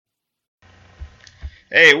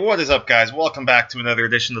Hey, what is up, guys? Welcome back to another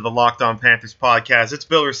edition of the Locked On Panthers podcast. It's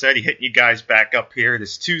Bill Rossetti hitting you guys back up here. It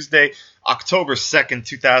is Tuesday, October 2nd,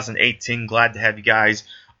 2018. Glad to have you guys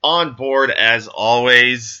on board as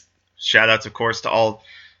always. Shout outs, of course, to all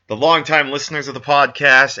the longtime listeners of the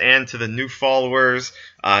podcast and to the new followers.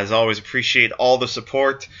 As always, appreciate all the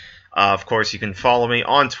support. Of course, you can follow me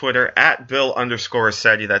on Twitter at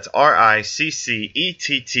Bill_Rossetti. That's RICCETTE.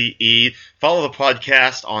 Follow the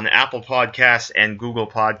podcast on Apple Podcasts and Google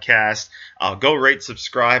Podcasts. Go rate,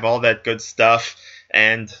 subscribe, all that good stuff.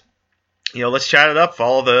 And, let's chat it up.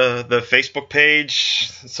 Follow the Facebook page.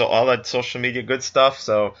 So all that social media good stuff.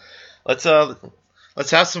 So let's have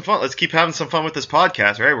some fun. Let's keep having some fun with this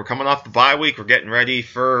podcast, right? We're coming off the bye week. We're getting ready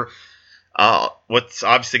for what's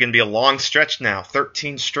obviously going to be a long stretch now,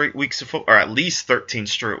 13 straight weeks of football, or at least 13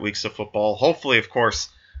 straight weeks of football. Hopefully, of course,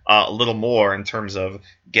 a little more in terms of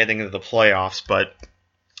getting into the playoffs. But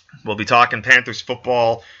we'll be talking Panthers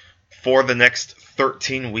football for the next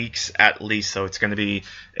 13 weeks at least, so it's going to be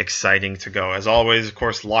exciting to go. As always, of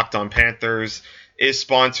course, Locked On Panthers is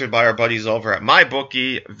sponsored by our buddies over at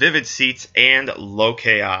MyBookie, Vivid Seats, and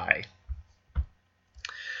Loki.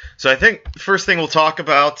 So I think the first thing we'll talk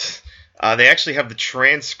about, they actually have the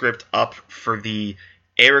transcript up for the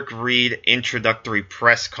Eric Reid introductory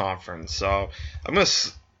press conference. So I'm going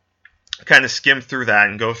to kind of skim through that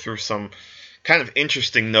and go through some kind of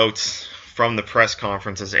interesting notes from the press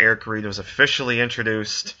conference as Eric Reid was officially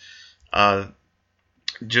introduced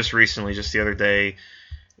just recently, just the other day,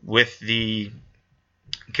 with the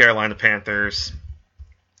Carolina Panthers.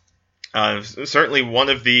 Certainly one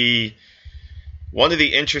of the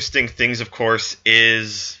interesting things, of course,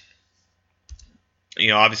 is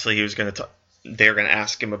obviously they're going to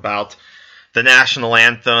ask him about the national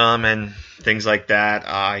anthem and things like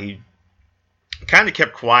that. He kind of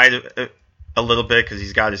kept quiet a little bit because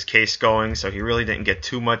he's got his case going, so he really didn't get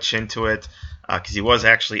too much into it because he was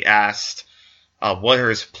actually asked what are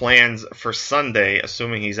his plans for Sunday,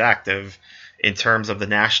 assuming he's active, in terms of the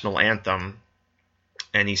national anthem.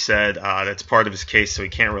 And he said that's part of his case, so he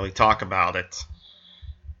can't really talk about it.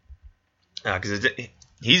 Because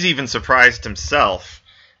he's even surprised himself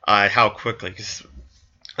at how quickly. Because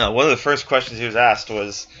one of the first questions he was asked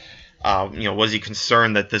was, was he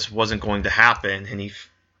concerned that this wasn't going to happen? And he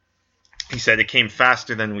said it came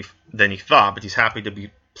faster than he thought, but he's happy to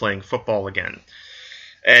be playing football again.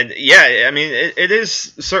 And yeah, I mean, it is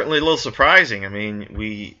certainly a little surprising. I mean,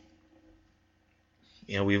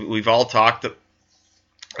 we've all talked.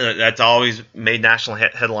 That's always made national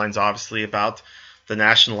headlines, obviously, about the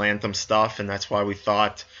national anthem stuff, and that's why we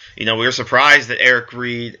thought, we were surprised that Eric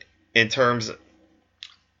Reid, in terms.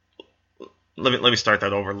 Let me start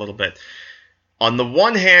that over a little bit. On the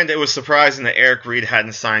one hand, it was surprising that Eric Reid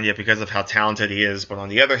hadn't signed yet because of how talented he is, but on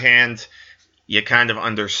the other hand, you kind of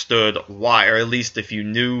understood why, or at least if you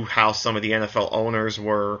knew how some of the NFL owners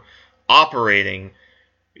were operating,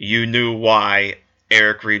 you knew why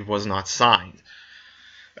Eric Reid was not signed.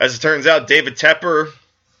 As it turns out, David Tepper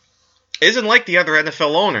isn't like the other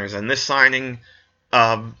NFL owners, and this signing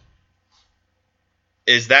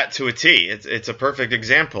is that to a T. It's a perfect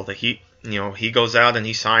example that he goes out and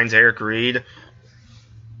he signs Eric Reid.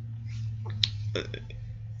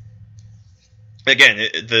 Again,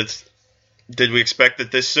 did we expect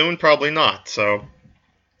it this soon? Probably not. So,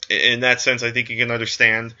 in that sense, I think you can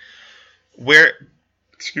understand where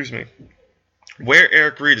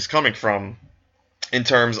Eric Reid is coming from in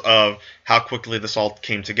terms of how quickly this all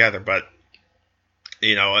came together. But,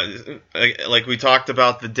 like we talked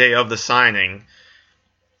about the day of the signing,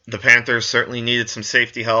 the Panthers certainly needed some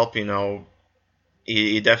safety help.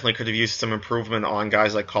 He definitely could have used some improvement on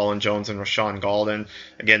guys like Colin Jones and Rashawn Golden.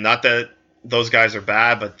 Again, not that those guys are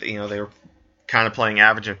bad, but they were kind of playing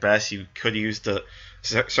average at best. You could have used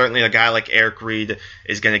certainly a guy like Eric Reid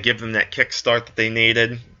is going to give them that kickstart that they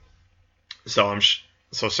needed. So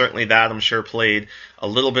certainly that, I'm sure, played a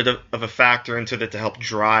little bit of a factor into it to help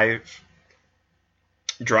drive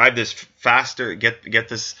this faster, get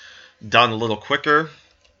this done a little quicker.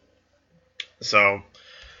 So,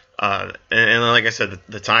 and like I said,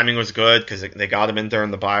 the timing was good because they got him in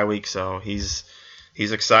during the bye week, so he's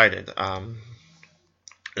excited. And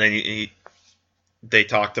then they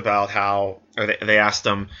talked about they asked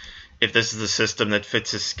him if this is a system that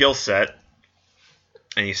fits his skill set,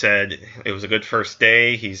 and he said it was a good first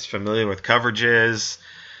day. He's familiar with coverages.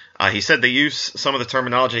 He said they use some of the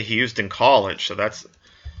terminology he used in college, so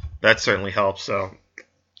that certainly helps. So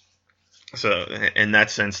in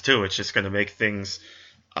that sense too, it's just going to make things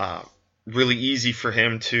really easy for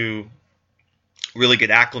him to really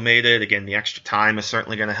get acclimated. Again, the extra time is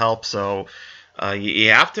certainly going to help. So You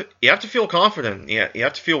have to feel confident. You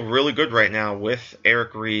have to feel really good right now with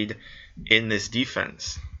Eric Reid in this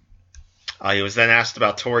defense. He was then asked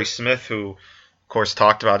about Torrey Smith, who, of course,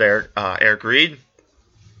 talked about Eric Reid,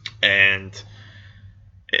 and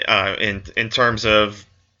in terms of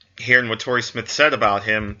hearing what Torrey Smith said about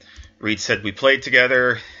him, Reid said, "We played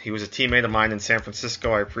together. He was a teammate of mine in San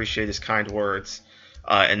Francisco. I appreciate his kind words."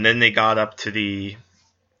 And then they got up to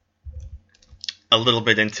a little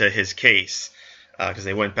bit into his case, because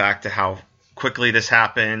they went back to how quickly this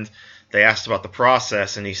happened. They asked about the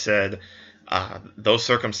process, and he said, "Those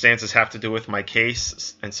circumstances have to do with my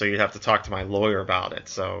case, and so you'd have to talk to my lawyer about it."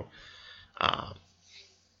 So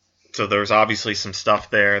there's obviously some stuff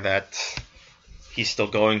there that he's still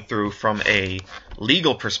going through from a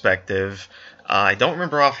legal perspective. I don't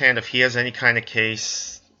remember offhand if he has any kind of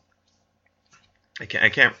case. I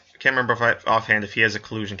can't remember offhand if he has a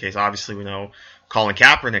collusion case. Obviously, we know Colin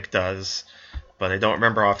Kaepernick does, but I don't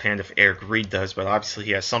remember offhand if Eric Reid does. But obviously,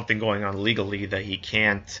 he has something going on legally that he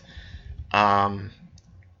can't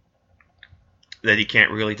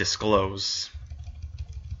really disclose.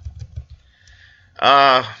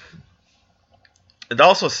 It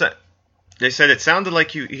also said, they said it sounded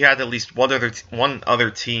like you had at least one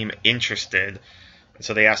other team interested. And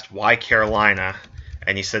so they asked why Carolina,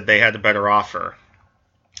 and he said they had a better offer.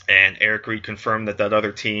 And Eric Reid confirmed that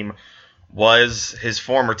other team was his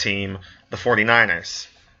former team, the 49ers.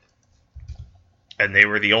 And they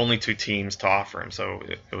were the only two teams to offer him. So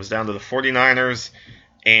it was down to the 49ers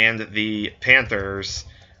and the Panthers.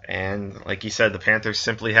 And like he said, the Panthers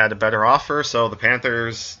simply had a better offer. So the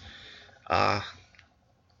Panthers got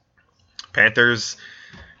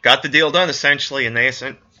the deal done, essentially, and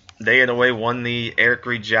they in a way won the Eric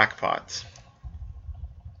Reid jackpot.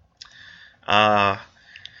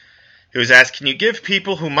 He was asked, "Can you give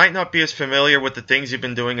people who might not be as familiar with the things you've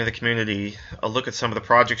been doing in the community a look at some of the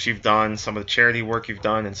projects you've done, some of the charity work you've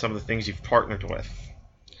done, and some of the things you've partnered with?"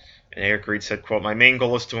 And Eric Reid said, quote, "My main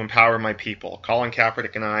goal is to empower my people. Colin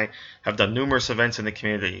Kaepernick and I have done numerous events in the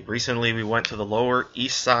community. Recently, we went to the Lower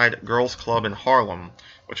East Side Girls Club in Harlem,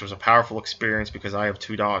 which was a powerful experience because I have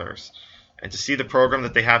 2 daughters. And to see the program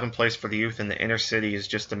that they have in place for the youth in the inner city is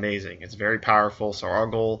just amazing. It's very powerful, so our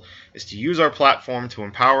goal is to use our platform to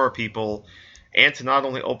empower our people and to not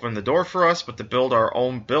only open the door for us, but to build our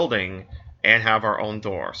own building and have our own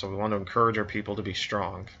door. So we want to encourage our people to be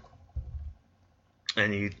strong."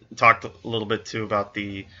 And he talked a little bit, too, about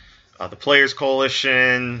the Players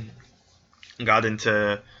Coalition, got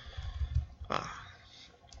into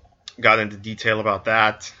detail about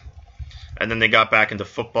that. And then they got back into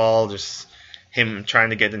football, just him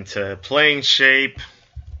trying to get into playing shape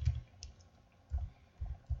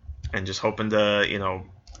and just hoping to,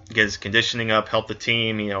 get his conditioning up, help the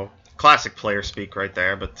team, classic player speak right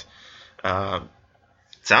there. But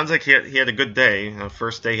sounds like he had a good day.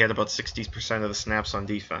 First day he had about 60% of the snaps on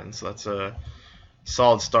defense. So that's a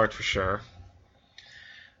solid start for sure.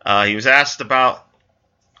 He was asked about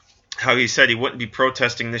how he said he wouldn't be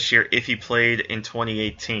protesting this year if he played in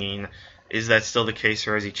 2018. Is that still the case,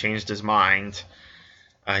 or has he changed his mind?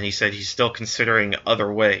 And he said he's still considering other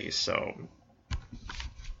ways. So,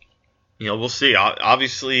 we'll see.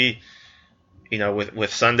 Obviously,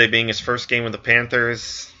 with Sunday being his first game with the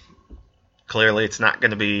Panthers, clearly it's not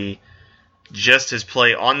going to be just his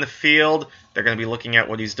play on the field. They're going to be looking at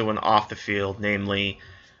what he's doing off the field, namely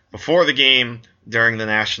before the game, during the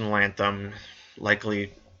national anthem,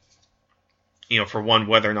 likely, for one,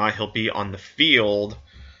 whether or not he'll be on the field.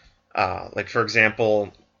 Like, for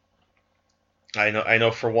example, I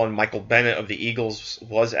know for one, Michael Bennett of the Eagles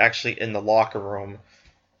was actually in the locker room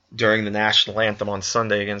during the national anthem on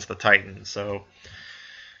Sunday against the Titans. So,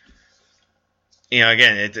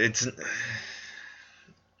 again, it's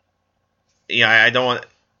I don't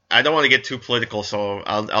want to get too political, so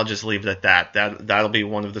I'll just leave it at that. That'll be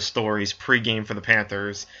one of the stories pregame for the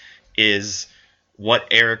Panthers, is what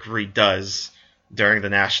Eric Reid does during the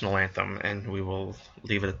national anthem, and we will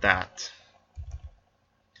leave it at that.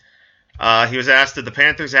 He was asked, "Did the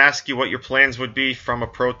Panthers ask you what your plans would be from a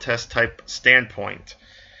protest-type standpoint?"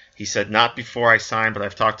 He said, "Not before I signed, but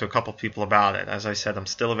I've talked to a couple people about it. As I said, I'm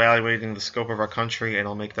still evaluating the scope of our country, and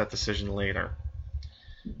I'll make that decision later."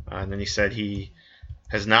 And then he said he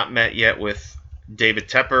has not met yet with David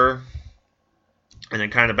Tepper. And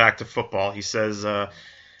then kind of back to football. He says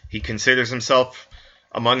he considers himself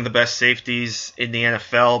among the best safeties in the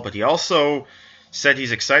NFL, but he also said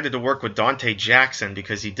he's excited to work with Dante Jackson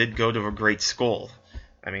because he did go to a great school.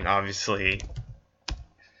 I mean, obviously,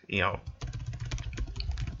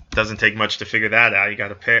 doesn't take much to figure that out. You got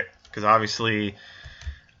to pick, because obviously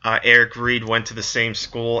Eric Reed went to the same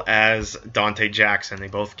school as Dante Jackson. They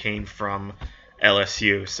both came from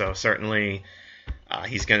LSU, so certainly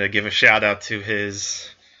he's going to give a shout out to his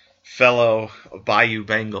fellow Bayou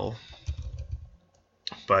Bengal.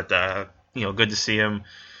 But good to see him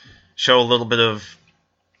show a little bit of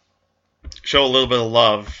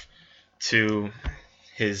love to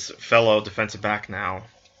his fellow defensive back now.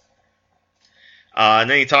 And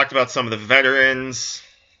then he talked about some of the veterans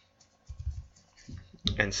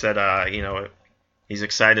and said, he's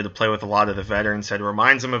excited to play with a lot of the veterans. Said it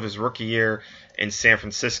reminds him of his rookie year in San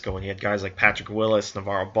Francisco when he had guys like Patrick Willis,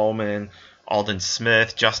 Navarro Bowman, Aldon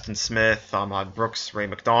Smith, Justin Smith, Ahmad Brooks, Ray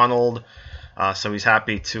McDonald. So he's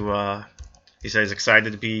happy to. He said he's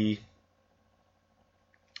excited to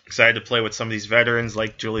play with some of these veterans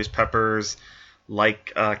like Julius Peppers,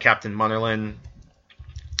 like Captain Munnerlyn.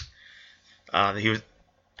 He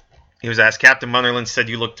was asked. Captain Munnerlyn said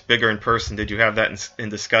you looked bigger in person. Did you have that in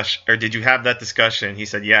discussion, or did you have that discussion? He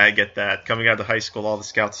said, "Yeah, I get that. Coming out of high school, all the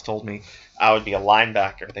scouts told me I would be a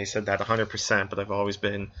linebacker. They said that 100%, but I've always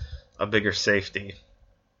been a bigger safety."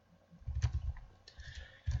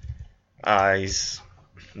 He's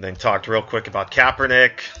then talked real quick about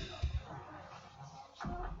Kaepernick,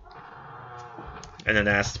 and then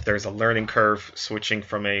asked if there's a learning curve switching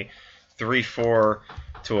from a 3-4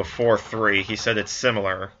 to a 4-3. He said it's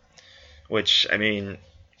similar, which, I mean,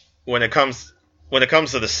 when it comes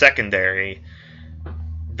to the secondary,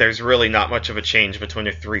 there's really not much of a change between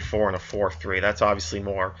a 3-4 and a 4-3. That's obviously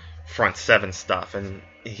more front seven stuff, and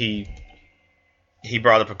he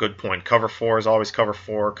brought up a good point. Cover 4 is always cover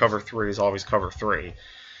 4. Cover 3 is always cover 3.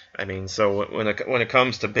 I mean, so when it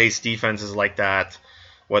comes to base defenses like that,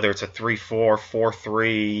 whether it's a 3-4,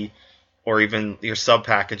 4-3, or even your sub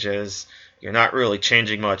packages, you're not really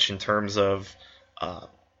changing much in terms of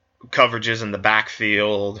coverages in the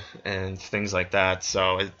backfield and things like that.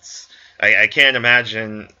 So I can't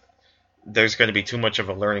imagine there's going to be too much of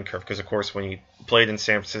a learning curve because, of course, when you played in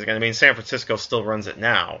San Francisco, I mean, San Francisco still runs it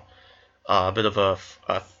now. A bit of a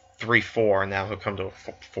 3-4, and now he'll come to a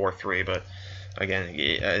 4-3. But again,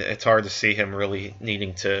 it's hard to see him really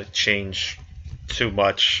needing to change too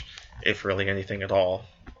much, if really anything at all.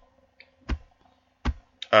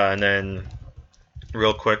 And then,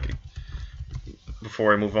 real quick,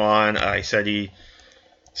 before I move on, he said he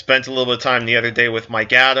spent a little bit of time the other day with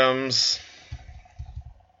Mike Adams.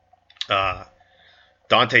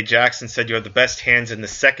 Dante Jackson said you have the best hands in the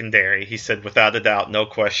secondary. He said, without a doubt, no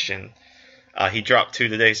question. He dropped 2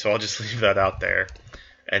 today, so I'll just leave that out there.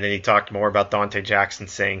 And then he talked more about Dante Jackson,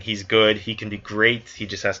 saying he's good, he can be great, he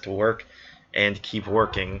just has to work and keep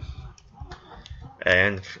working.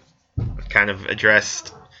 And kind of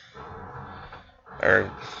addressed,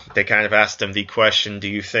 or they kind of asked him the question, do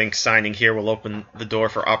you think signing here will open the door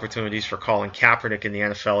for opportunities for Colin Kaepernick in the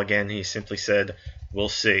NFL again? He simply said, we'll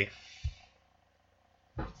see.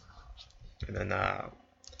 And then, a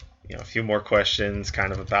few more questions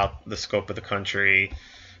kind of about the scope of the country.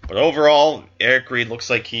 But overall, Eric Reed looks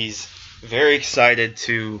like he's very excited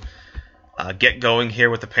to get going here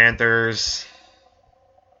with the Panthers.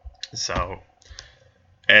 So,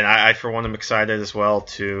 and I for one, am excited as well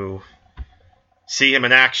to see him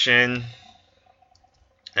in action,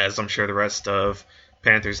 as I'm sure the rest of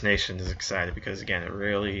Panthers Nation is excited, because again,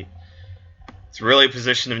 it's really a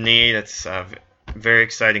position of need. It's a very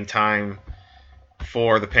exciting time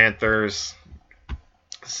for the Panthers.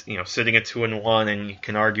 Sitting at 2-1, and you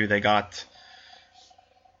can argue they got,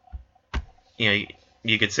 you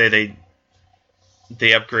could say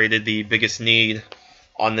they upgraded the biggest need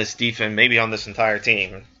on this defense, maybe on this entire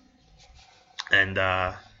team, and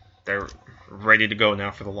they're ready to go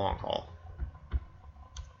now for the long haul.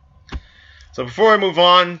 So before I move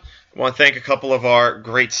on, I want to thank a couple of our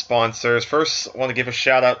great sponsors. First, I want to give a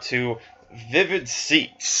shout out to Vivid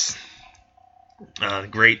Seats,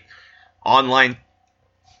 great online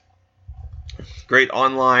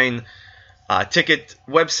ticket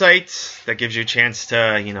website that gives you a chance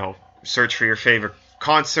to, search for your favorite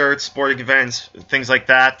concerts, sporting events, things like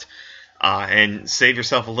that, and save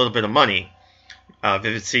yourself a little bit of money.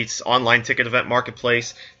 Vivid Seats online ticket event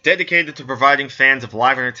marketplace dedicated to providing fans of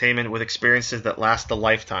live entertainment with experiences that last a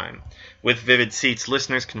lifetime. With Vivid Seats,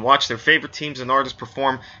 listeners can watch their favorite teams and artists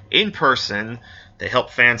perform in person. They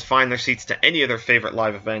help fans find their seats to any of their favorite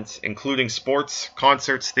live events, including sports,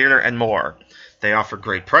 concerts, theater, and more. They offer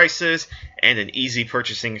great prices and an easy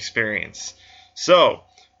purchasing experience. So,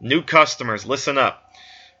 new customers, listen up.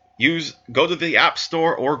 Go to the App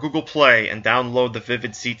Store or Google Play and download the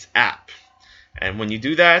Vivid Seats app. And when you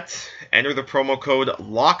do that, enter the promo code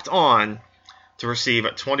LOCKEDON to receive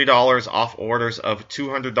 $20 off orders of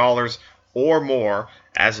 $200 or more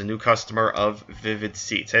as a new customer of Vivid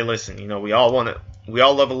Seats. Hey, listen, we all love we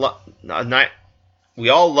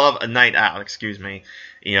all love a night out. Excuse me.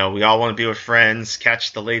 We all want to be with friends,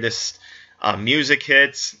 catch the latest music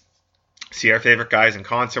hits, see our favorite guys in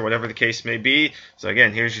concert, whatever the case may be. So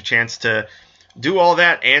again, here's your chance to do all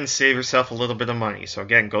that and save yourself a little bit of money. So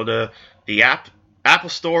again, go to the Apple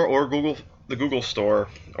Store or the Google Store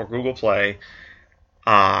or Google Play.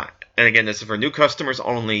 And again, this is for new customers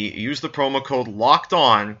only. Use the promo code Locked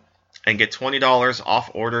On and get $20 off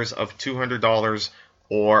orders of $200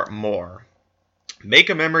 or more. Make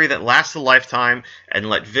a memory that lasts a lifetime and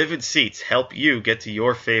let Vivid Seats help you get to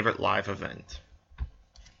your favorite live event.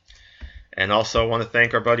 And also want to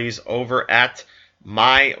thank our buddies over at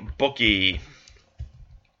MyBookie.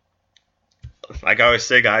 Like I always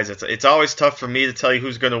say, guys, it's always tough for me to tell you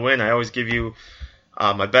who's going to win. I always give you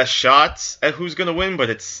my best shots at who's going to win, but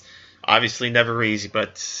it's obviously never easy.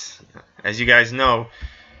 But as you guys know,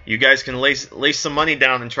 you guys can lay some money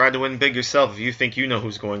down and try to win big yourself if you think you know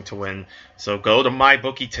who's going to win. So go to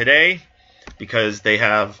MyBookie today because they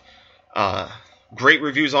have great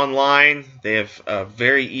reviews online. They have a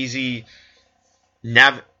very easy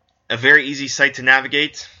site to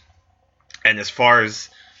navigate. And as far as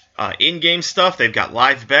in-game stuff, they've got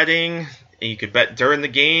live betting. And you can bet during the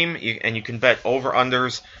game, and you can bet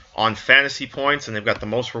over-unders on fantasy points, and they've got the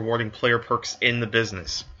most rewarding player perks in the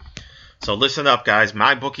business. So listen up, guys.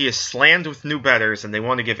 MyBookie is slammed with new bettors, and they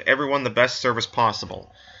want to give everyone the best service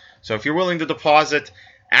possible. So if you're willing to deposit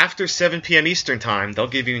after 7 p.m. Eastern Time, they'll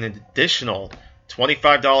give you an additional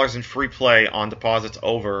 $25 in free play on deposits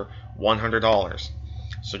over $100.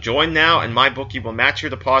 So join now, and MyBookie will match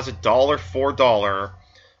your deposit dollar for dollar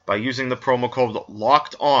by using the promo code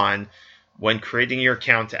LOCKEDON when creating your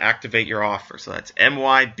account to activate your offer. So that's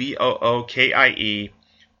MyBookie.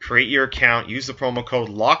 Create your account, use the promo code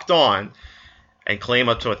LOCKEDON, and claim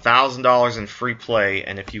up to $1,000 in free play.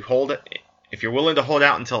 And if you're willing to hold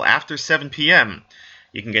out until after 7 p.m.,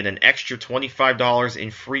 you can get an extra $25 in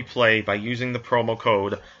free play by using the promo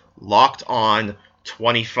code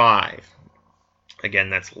LOCKEDON25. Again,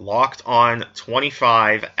 that's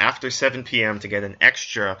LOCKEDON25 after 7 p.m. to get an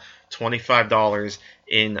extra $25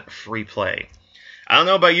 in free play. I don't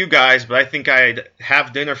know about you guys, but I think I'd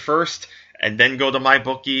have dinner first and then go to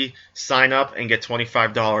MyBookie, sign up, and get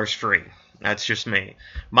 $25 free. That's just me.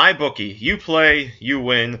 MyBookie, you play, you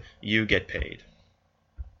win, you get paid.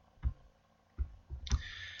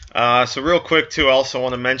 So real quick, too, I also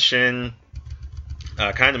want to mention,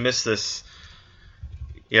 I kind of missed this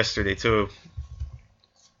yesterday, too.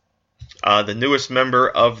 The newest member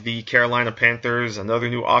of the Carolina Panthers, another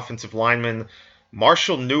new offensive lineman,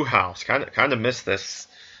 Marshall Newhouse. Kind of missed this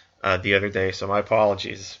the other day, so my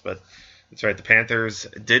apologies. But that's right, the Panthers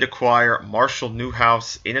did acquire Marshall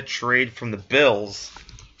Newhouse in a trade from the Bills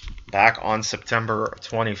back on September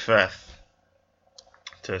 25th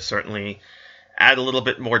to certainly add a little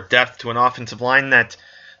bit more depth to an offensive line that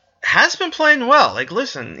has been playing well. Like,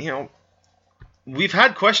 listen, we've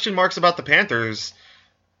had question marks about the Panthers'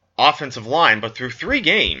 offensive line, but through 3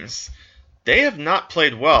 games, they have not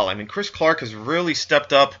played well. I mean, Chris Clark has really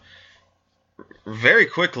stepped up very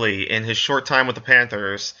quickly in his short time with the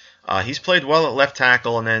Panthers. He's played well at left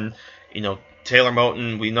tackle, and then, Taylor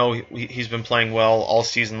Moton, we know he's been playing well all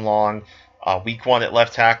season long. Week 1 at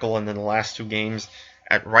left tackle, and then the last 2 games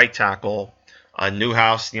at right tackle.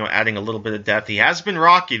 Newhouse, adding a little bit of depth. He has been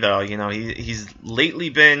rocky, though. He's lately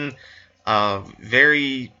been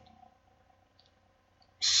very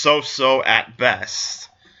so-so at best.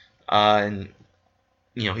 And,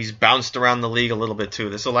 he's bounced around the league a little bit, too.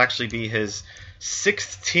 This will actually be his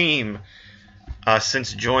 6th team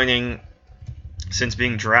since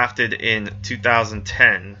being drafted in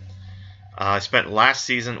 2010. I spent last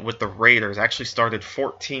season with the Raiders. Actually started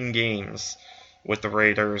 14 games with the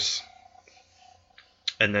Raiders.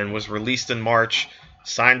 And then was released in March,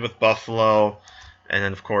 signed with Buffalo, and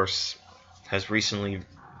then, of course, has recently,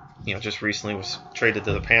 just recently was traded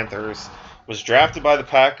to the Panthers. Was drafted by the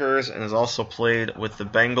Packers and has also played with the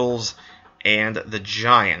Bengals and the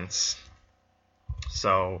Giants.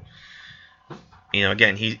 So,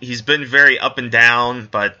 again, he's been very up and down,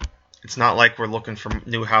 but it's not like we're looking for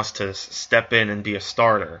Newhouse to step in and be a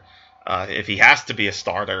starter. If he has to be a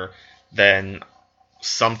starter, then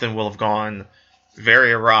something will have gone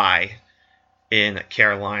very awry in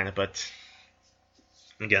Carolina. But,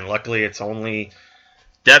 again, luckily it's only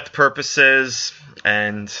depth purposes,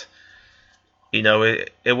 and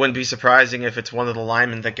it wouldn't be surprising if it's one of the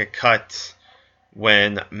linemen that get cut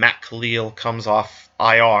when Matt Khalil comes off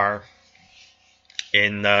IR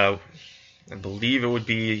in, I believe it would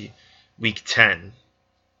be week 10.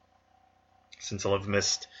 since he'll have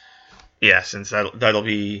missed. Yeah, since that'll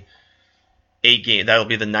be 8 game. That'll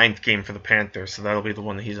be the 9th game for the Panthers, so that'll be the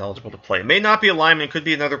one that he's eligible to play. It may not be a lineman, it could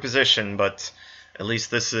be another position, but at least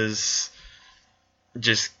this is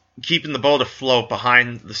just keeping the boat afloat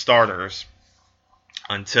behind the starters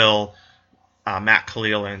until Matt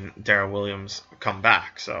Khalil and Darrell Williams come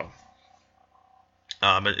back. So,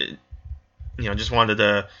 just wanted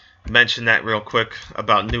to mention that real quick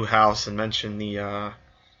about Newhouse and mention the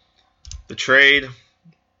trade.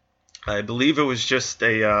 I believe it was just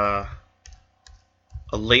a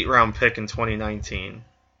late round pick in 2019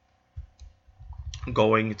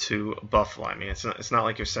 going to Buffalo. I mean, it's not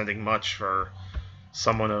like you're sending much for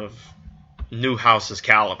someone of Newhouse's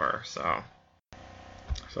caliber. So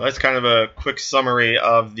that's kind of a quick summary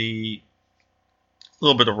of the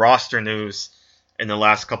little bit of roster news in the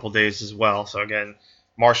last couple days as well. So again,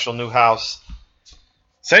 Marshall Newhouse,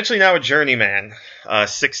 essentially now a journeyman.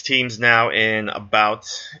 6 teams now in about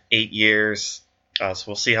 8 years. So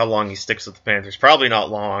we'll see how long he sticks with the Panthers. Probably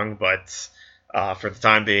not long, but for the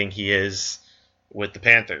time being, he is with the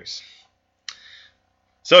Panthers.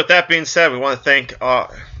 So with that being said, we want to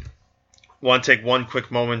take one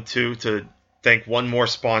quick moment to thank one more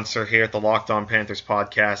sponsor here at the Locked On Panthers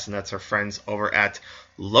podcast, and that's our friends over at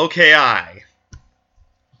Loki.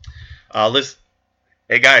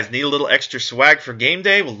 Hey guys, need a little extra swag for game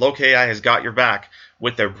day? Well, Loki has got your back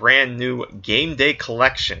with their brand new game day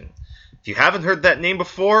collection. If you haven't heard that name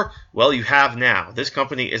before, well, you have now. This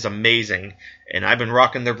company is amazing, and I've been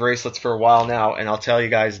rocking their bracelets for a while now, and I'll tell you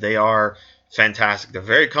guys, they are fantastic. They're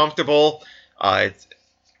very comfortable. It's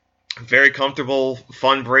a very comfortable,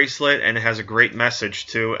 fun bracelet, and it has a great message,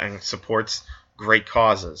 too, and supports great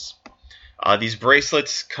causes. These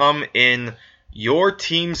bracelets come in your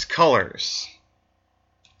team's colors.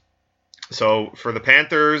 So for the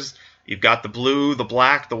Panthers, you've got the blue, the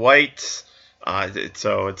black, the white.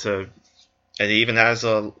 It even has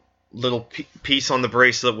a little piece on the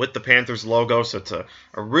bracelet with the Panthers logo, so it's a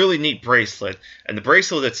really neat bracelet. And the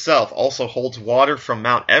bracelet itself also holds water from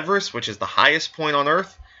Mount Everest, which is the highest point on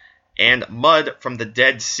Earth, and mud from the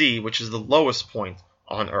Dead Sea, which is the lowest point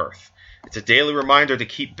on Earth. It's a daily reminder to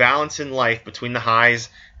keep balance in life between the highs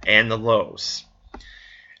and the lows.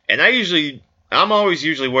 And I'm always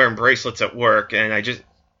usually wearing bracelets at work, and I just,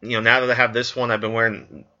 now that I have this one, I've been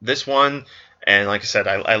wearing this one. And like I said,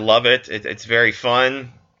 I love it. It's very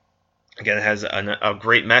fun. Again, it has a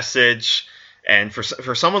great message. And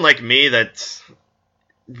for someone like me that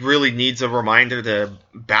really needs a reminder to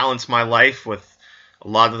balance my life with a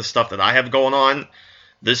lot of the stuff that I have going on,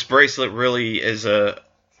 this bracelet really is a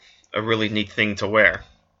really neat thing to wear.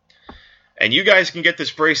 And you guys can get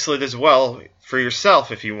this bracelet as well for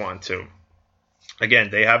yourself if you want to.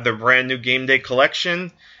 Again, they have their brand new game day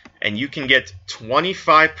collection, and you can get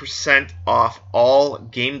 25% off all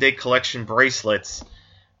game day collection bracelets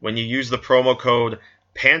when you use the promo code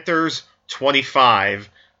Panthers25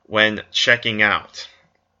 when checking out.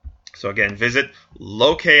 So again, visit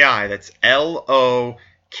Loki, that's LOKAI.com,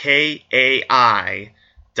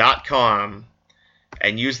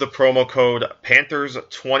 and use the promo code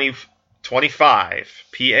Panthers25,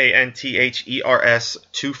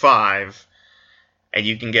 PANTHERS25, and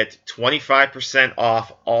you can get 25%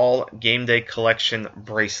 off all game day collection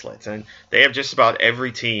bracelets. And they have just about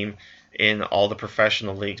every team in all the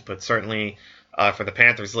professional leagues, but certainly for the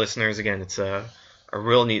Panthers listeners, again, it's a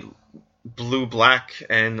real neat blue, black,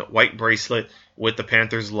 and white bracelet with the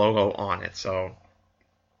Panthers logo on it. So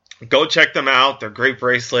go check them out. They're great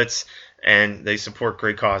bracelets, and they support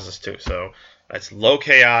great causes too. So that's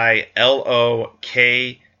Loki,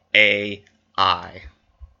 LOKAI.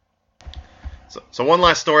 So one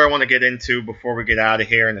last story I want to get into before we get out of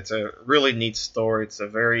here, and it's a really neat story. It's a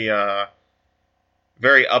very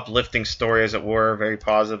very uplifting story, as it were, very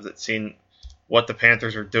positive. That's seen what the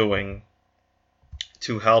Panthers are doing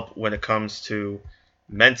to help when it comes to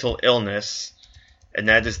mental illness, and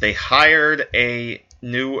that is they hired a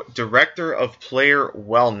new director of player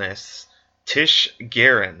wellness, Tish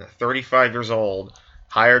Guerin, 35 years old,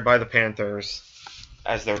 hired by the Panthers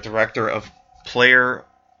as their director of player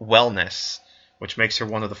wellness, which makes her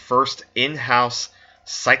one of the first in-house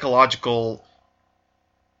psychological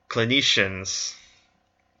clinicians,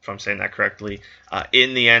 if I'm saying that correctly,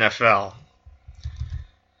 in the NFL.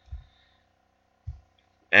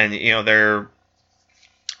 And, the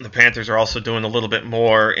Panthers are also doing a little bit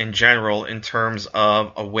more in general in terms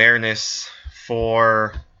of awareness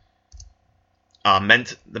for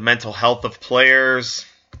the mental health of players,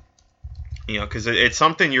 because it's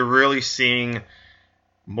something you're really seeing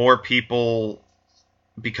more people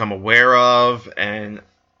become aware of, and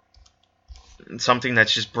something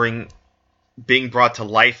that's just bring being brought to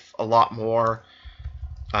life a lot more,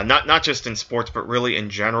 not just in sports, but really in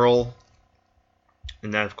general.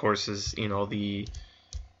 And that, of course, is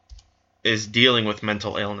is dealing with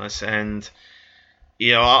mental illness. And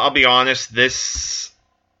I'll be honest, this,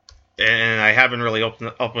 and I haven't really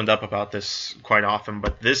opened up about this quite often,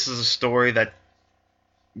 but this is a story that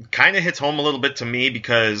kind of hits home a little bit to me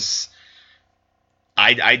because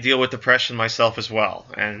I deal with depression myself as well.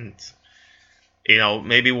 And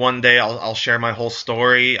maybe one day I'll share my whole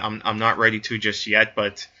story. I'm not ready to just yet,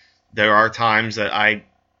 but there are times that I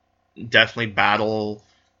definitely battle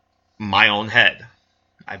my own head.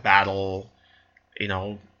 I battle,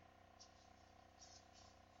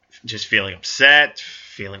 just feeling upset,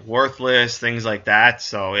 feeling worthless, things like that.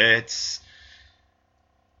 So it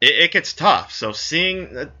gets tough. So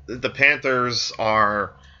seeing that the Panthers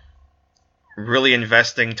are really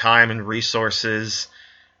investing time and resources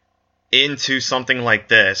into something like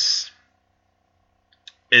this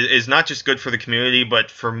is not just good for the community,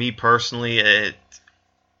 but for me personally,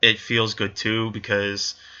 it feels good too,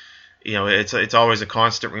 because it's always a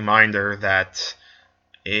constant reminder that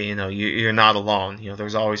you're not alone.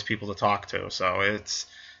 There's always people to talk to. So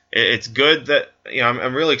it's good that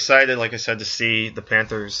I'm really excited, like I said, to see the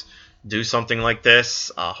Panthers do something like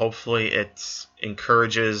this. Hopefully, it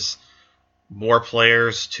encourages more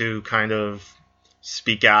players to kind of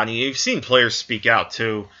speak out. And you've seen players speak out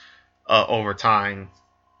too over time.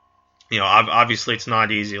 Obviously it's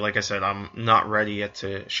not easy. Like I said, I'm not ready yet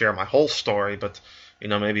to share my whole story, but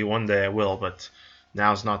maybe one day I will. But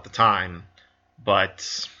now's not the time.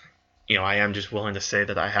 But I am just willing to say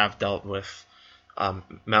that I have dealt with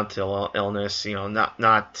mental illness. I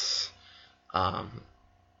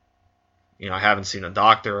haven't seen a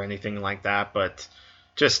doctor or anything like that, but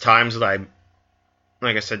just times that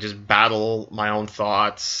like I said, just battle my own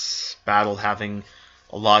thoughts, battle having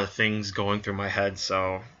a lot of things going through my head.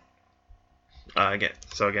 So again,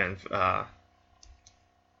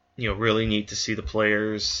 really need to see the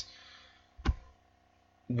players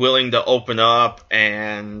willing to open up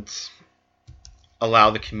and allow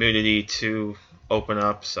the community to open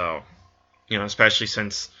up. So, especially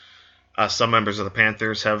since some members of the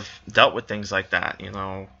Panthers have dealt with things like that.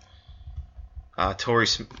 Torrey,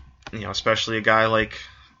 especially a guy like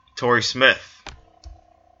Torrey Smith,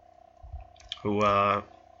 who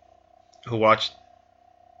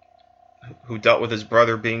dealt with his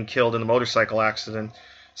brother being killed in a motorcycle accident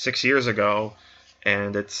 6 years ago,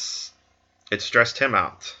 and it stressed him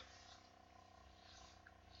out.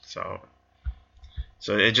 So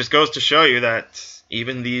it just goes to show you that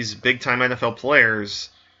even these big-time NFL players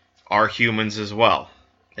are humans as well.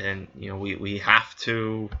 And we have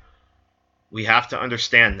to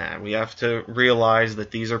understand that. We have to realize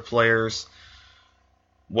that these are players,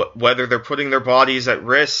 whether they're putting their bodies at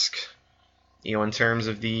risk, in terms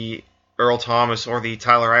of the Earl Thomas or the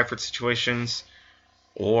Tyler Eifert situations,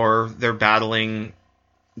 or they're battling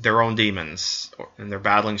their own demons and they're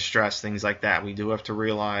battling stress, things like that. We do have to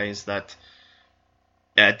realize that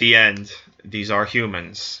at the end, these are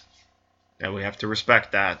humans, and we have to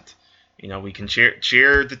respect that. We can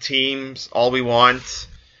cheer the teams all we want,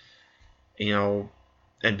 and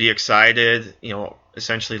be excited,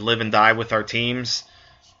 essentially live and die with our teams.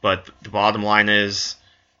 But the bottom line is,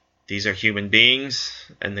 these are human beings,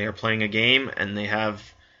 and they are playing a game, and they have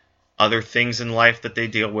other things in life that they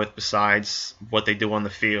deal with besides what they do on the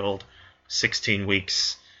field 16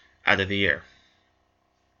 weeks out of the year.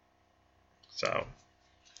 So,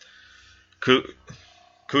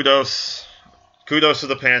 kudos to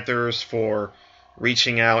the Panthers for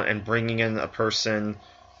reaching out and bringing in a person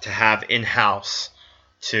to have in-house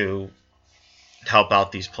to help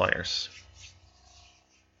out these players.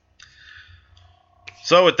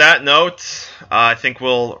 So with that note, I think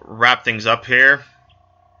we'll wrap things up here.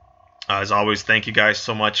 As always, thank you guys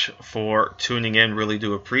so much for tuning in. Really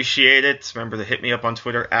do appreciate it. Remember to hit me up on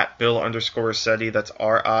Twitter at Bill_Riccetti. That's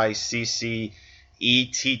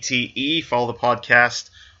RICCETTE. Follow the podcast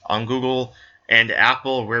on Google and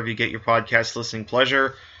Apple, wherever you get your podcast listening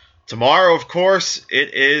pleasure. Tomorrow, of course,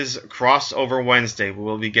 it is Crossover Wednesday. We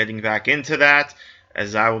will be getting back into that,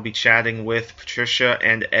 as I will be chatting with Patricia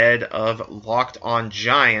and Ed of Locked On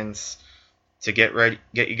Giants to get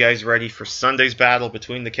you guys ready for Sunday's battle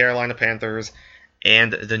between the Carolina Panthers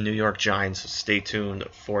and the New York Giants. So stay tuned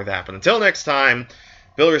for that. But until next time,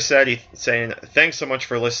 Bill Riccetti saying thanks so much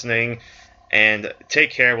for listening, and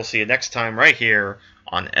take care. We'll see you next time right here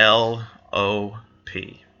on LOP.